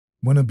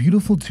When a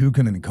beautiful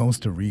toucan in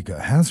Costa Rica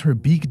has her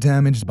beak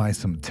damaged by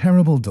some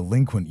terrible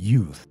delinquent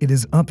youth, it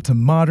is up to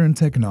modern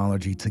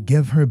technology to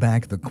give her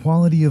back the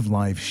quality of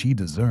life she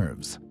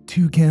deserves.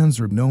 Toucans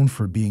are known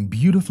for being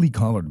beautifully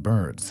colored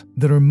birds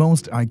that are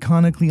most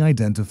iconically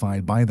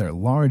identified by their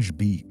large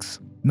beaks.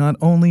 Not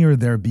only are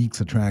their beaks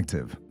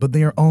attractive, but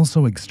they are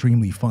also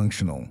extremely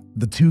functional,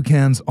 the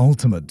toucan's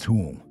ultimate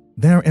tool.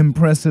 Their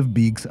impressive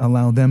beaks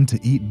allow them to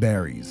eat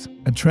berries,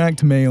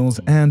 attract males,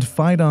 and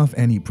fight off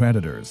any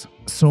predators.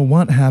 So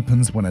what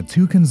happens when a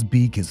toucan's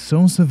beak is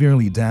so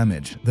severely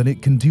damaged that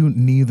it can do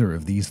neither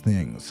of these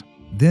things?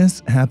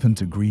 This happened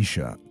to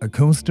Grisha, a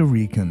Costa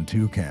Rican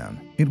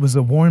toucan. It was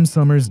a warm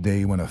summer's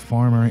day when a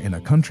farmer in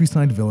a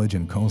countryside village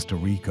in Costa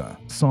Rica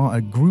saw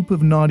a group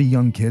of naughty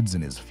young kids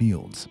in his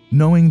fields.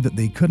 Knowing that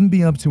they couldn't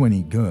be up to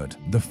any good,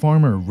 the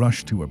farmer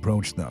rushed to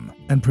approach them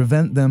and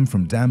prevent them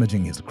from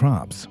damaging his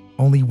crops.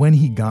 Only when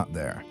he got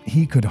there,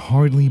 he could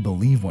hardly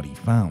believe what he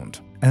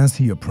found. As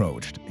he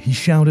approached, he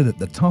shouted at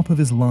the top of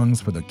his lungs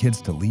for the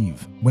kids to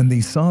leave. When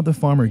they saw the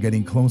farmer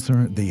getting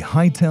closer, they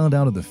hightailed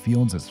out of the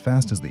fields as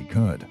fast as they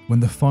could. When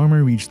the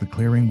farmer reached the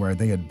clearing where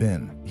they had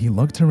been, he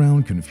looked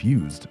around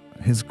confused.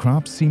 His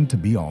crops seemed to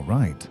be all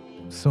right.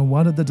 So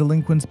what had the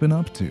delinquents been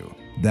up to?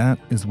 That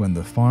is when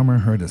the farmer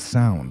heard a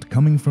sound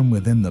coming from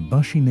within the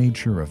bushy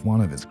nature of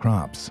one of his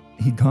crops.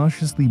 He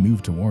cautiously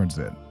moved towards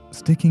it,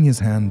 sticking his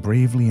hand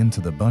bravely into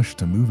the bush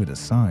to move it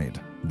aside.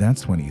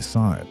 That's when he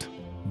saw it.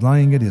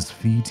 Lying at his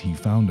feet, he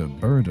found a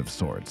bird of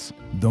sorts.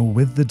 Though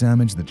with the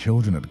damage the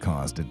children had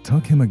caused, it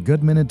took him a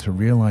good minute to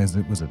realize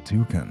it was a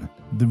toucan.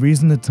 The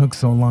reason it took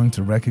so long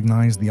to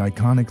recognize the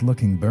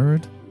iconic-looking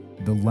bird?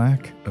 The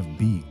lack of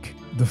beak.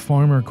 The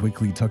farmer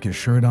quickly took his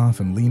shirt off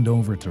and leaned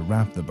over to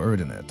wrap the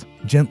bird in it.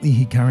 Gently,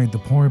 he carried the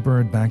poor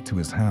bird back to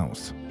his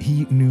house.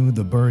 He knew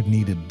the bird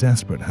needed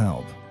desperate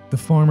help. The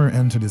farmer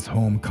entered his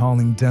home,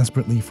 calling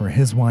desperately for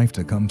his wife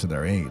to come to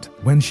their aid.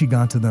 When she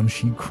got to them,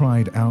 she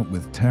cried out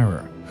with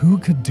terror. Who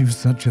could do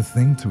such a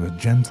thing to a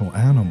gentle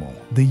animal?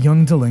 The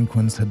young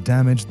delinquents had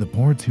damaged the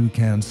poor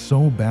toucan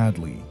so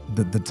badly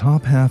that the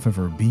top half of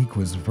her beak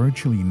was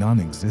virtually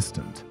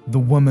non-existent. The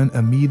woman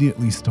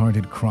immediately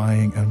started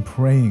crying and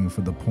praying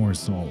for the poor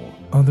soul.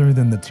 Other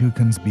than the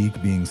toucan's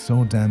beak being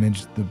so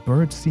damaged, the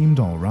bird seemed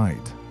all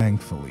right,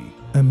 thankfully.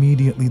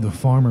 Immediately, the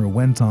farmer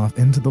went off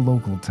into the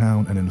local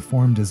town and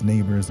informed his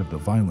neighbors of the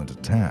violent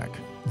attack.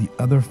 The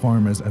other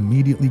farmers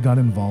immediately got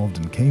involved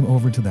and came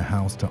over to the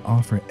house to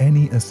offer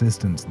any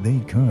assistance they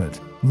could.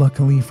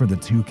 Luckily for the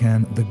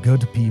toucan, the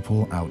good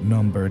people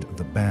outnumbered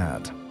the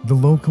bad. The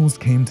locals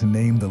came to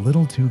name the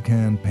little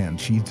toucan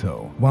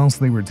Panchito whilst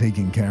they were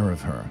taking care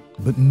of her,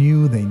 but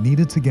knew they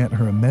needed to get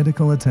her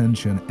medical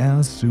attention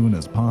as soon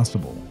as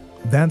possible.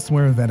 That's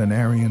where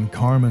veterinarian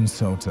Carmen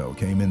Soto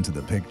came into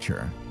the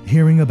picture.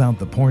 Hearing about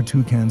the poor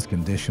toucan's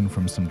condition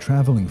from some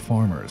traveling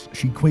farmers,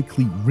 she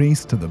quickly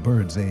raced to the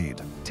bird's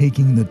aid.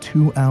 Taking the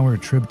 2-hour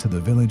trip to the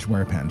village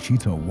where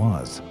Panchito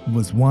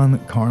was one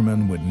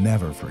Carmen would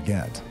never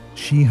forget.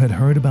 She had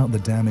heard about the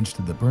damage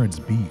to the bird's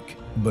beak,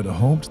 but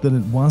hoped that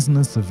it wasn't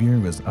as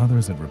severe as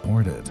others had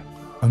reported.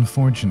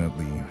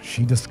 Unfortunately,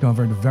 she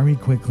discovered very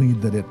quickly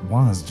that it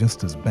was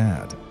just as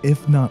bad,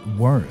 if not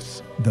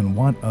worse, than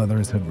what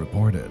others had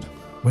reported.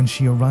 When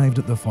she arrived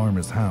at the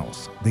farmer's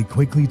house, they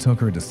quickly took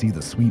her to see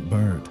the sweet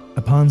bird.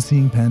 Upon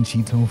seeing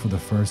Panchito for the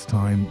first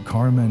time,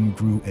 Carmen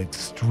grew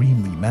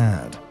extremely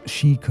mad.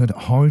 She could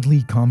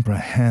hardly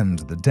comprehend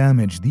the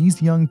damage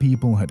these young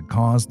people had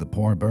caused the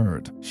poor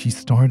bird. She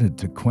started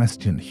to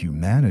question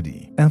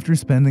humanity. After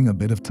spending a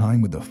bit of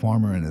time with the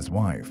farmer and his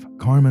wife,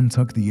 Carmen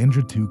took the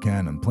injured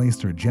toucan and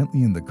placed her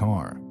gently in the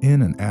car,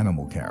 in an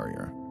animal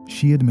carrier.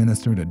 She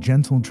administered a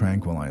gentle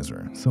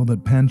tranquilizer so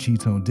that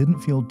Panchito didn't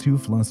feel too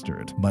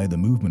flustered by the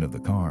movement of the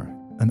car,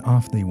 and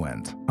off they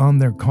went, on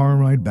their car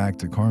ride back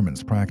to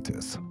Carmen's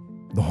practice.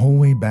 The whole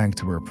way back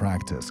to her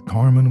practice,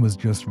 Carmen was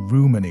just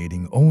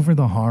ruminating over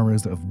the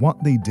horrors of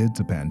what they did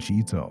to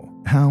Panchito,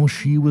 how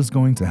she was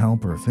going to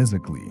help her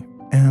physically,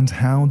 and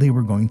how they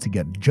were going to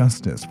get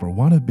justice for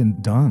what had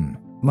been done.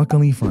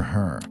 Luckily for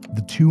her,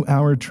 the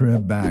 2-hour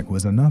trip back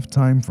was enough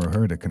time for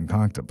her to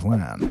concoct a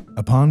plan.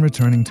 Upon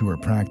returning to her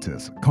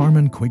practice,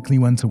 Carmen quickly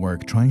went to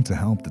work trying to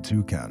help the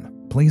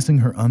toucan. Placing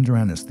her under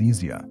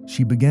anesthesia,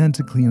 she began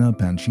to clean up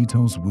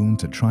Panchito's wound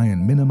to try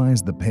and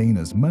minimize the pain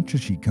as much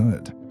as she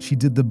could. She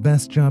did the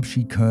best job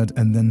she could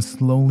and then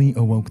slowly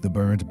awoke the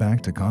bird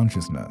back to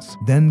consciousness.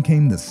 Then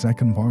came the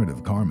second part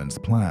of Carmen's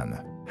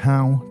plan: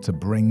 how to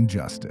bring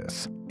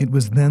justice. It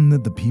was then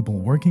that the people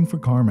working for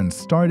Carmen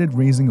started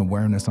raising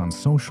awareness on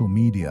social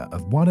media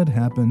of what had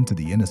happened to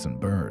the innocent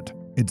bird.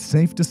 It's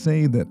safe to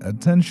say that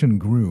attention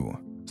grew.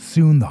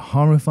 Soon, the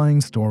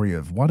horrifying story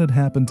of what had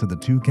happened to the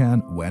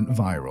toucan went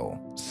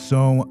viral.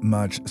 So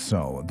much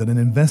so that an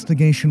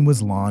investigation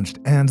was launched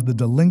and the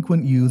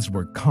delinquent youths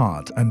were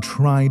caught and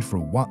tried for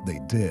what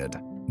they did.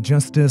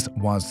 Justice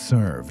was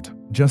served.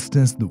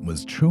 Justice that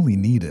was truly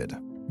needed.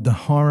 The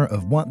horror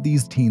of what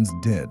these teens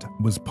did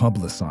was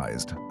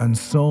publicized, and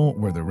so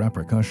were the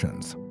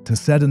repercussions. To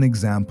set an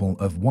example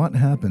of what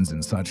happens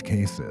in such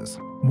cases,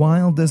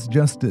 While this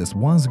justice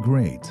was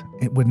great,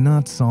 it would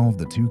not solve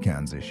the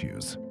toucan's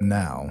issues.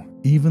 Now,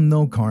 even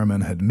though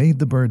Carmen had made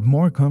the bird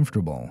more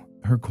comfortable,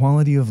 her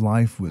quality of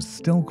life was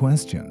still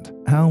questioned.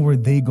 How were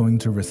they going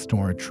to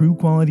restore true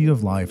quality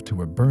of life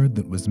to a bird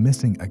that was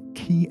missing a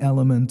key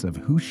element of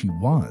who she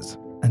was?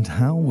 And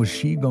how was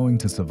she going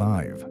to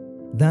survive?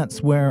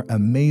 That's where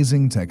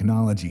amazing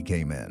technology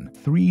came in,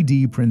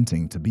 3D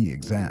printing to be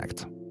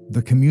exact.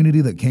 The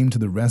community that came to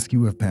the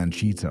rescue of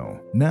Panchito,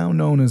 now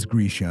known as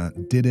Grisha,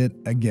 did it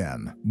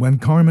again. When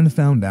Carmen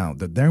found out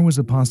that there was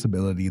a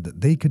possibility that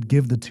they could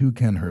give the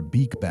toucan her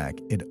beak back,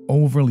 it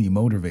overly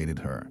motivated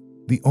her.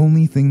 The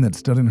only thing that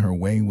stood in her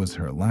way was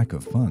her lack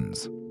of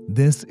funds.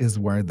 This is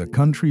where the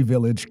country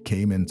village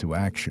came into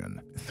action.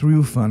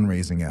 Through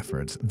fundraising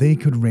efforts, they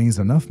could raise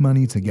enough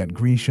money to get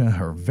Grisha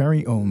her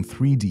very own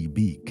 3D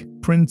beak,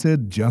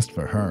 printed just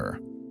for her.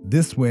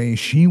 This way,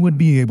 she would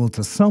be able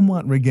to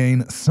somewhat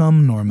regain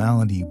some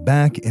normality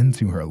back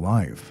into her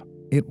life.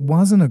 It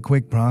wasn't a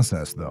quick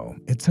process though,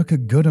 it took a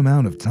good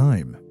amount of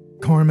time.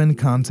 Carmen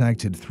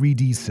contacted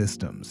 3D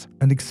Systems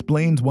and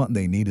explained what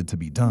they needed to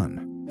be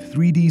done.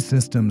 3D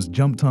Systems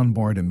jumped on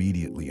board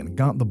immediately and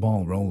got the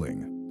ball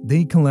rolling.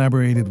 They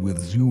collaborated with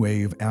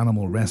ZooWave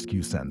Animal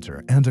Rescue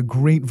Center and a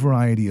great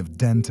variety of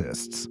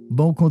dentists,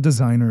 local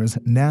designers,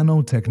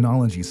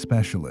 nanotechnology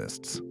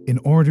specialists, in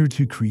order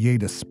to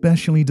create a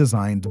specially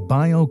designed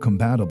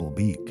biocompatible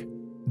beak.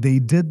 They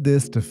did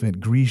this to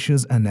fit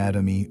Grisha's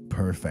anatomy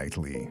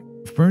perfectly.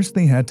 First,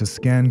 they had to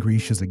scan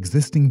Grisha's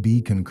existing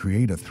beak and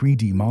create a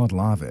 3D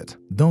model of it.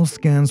 Those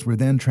scans were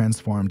then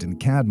transformed in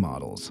CAD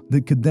models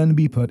that could then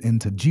be put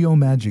into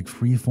Geomagic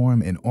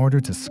freeform in order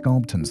to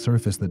sculpt and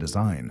surface the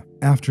design.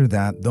 After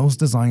that, those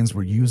designs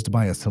were used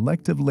by a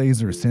selective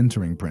laser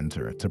sintering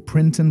printer to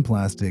print in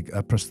plastic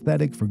a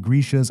prosthetic for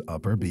Grisha's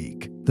upper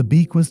beak. The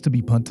beak was to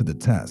be put to the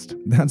test,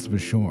 that's for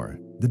sure.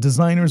 The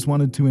designers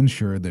wanted to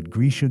ensure that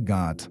Grisha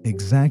got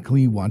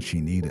exactly what she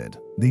needed.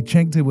 They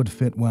checked it would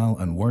fit well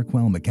and work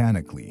well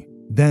mechanically.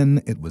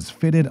 Then it was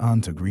fitted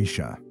onto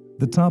Grisha.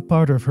 The top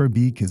part of her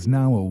beak is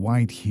now a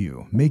white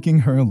hue, making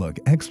her look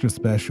extra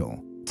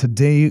special.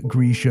 Today,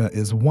 Grisha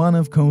is one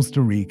of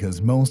Costa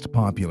Rica's most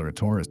popular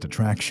tourist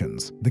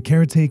attractions. The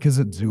caretakers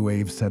at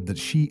ZooWave said that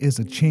she is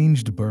a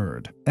changed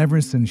bird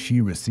ever since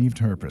she received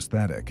her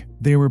prosthetic.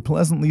 They were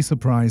pleasantly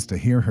surprised to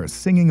hear her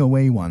singing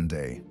away one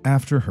day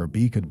after her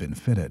beak had been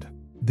fitted.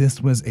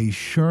 This was a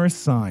sure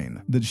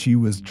sign that she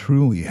was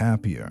truly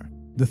happier.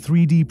 The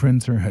 3D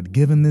printer had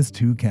given this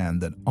toucan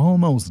that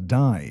almost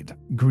died,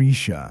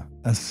 Grisha,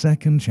 a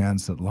second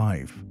chance at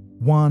life,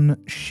 one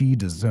she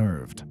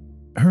deserved.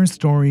 Her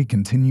story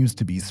continues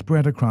to be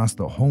spread across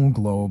the whole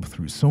globe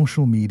through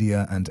social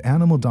media and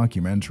animal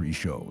documentary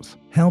shows,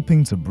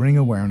 helping to bring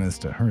awareness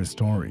to her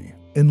story,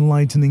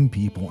 enlightening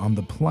people on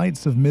the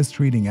plights of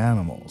mistreating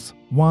animals,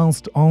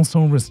 whilst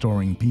also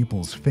restoring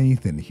people's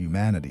faith in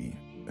humanity.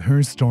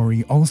 Her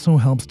story also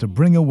helps to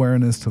bring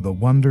awareness to the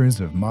wonders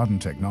of modern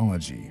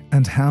technology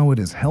and how it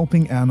is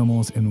helping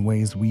animals in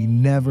ways we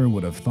never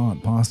would have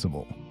thought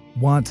possible.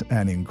 What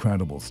an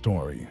incredible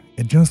story.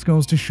 It just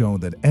goes to show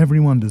that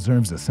everyone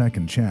deserves a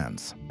second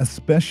chance,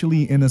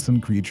 especially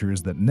innocent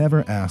creatures that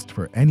never asked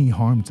for any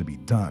harm to be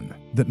done.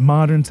 That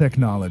modern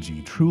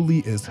technology truly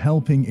is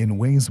helping in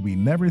ways we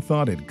never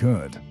thought it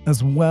could,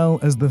 as well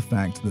as the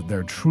fact that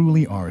there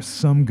truly are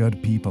some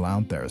good people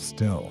out there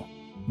still.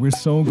 We're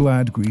so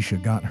glad Grisha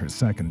got her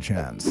second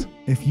chance.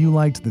 If you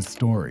liked this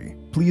story,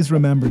 please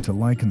remember to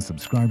like and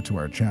subscribe to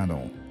our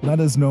channel. Let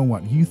us know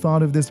what you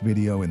thought of this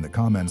video in the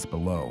comments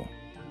below.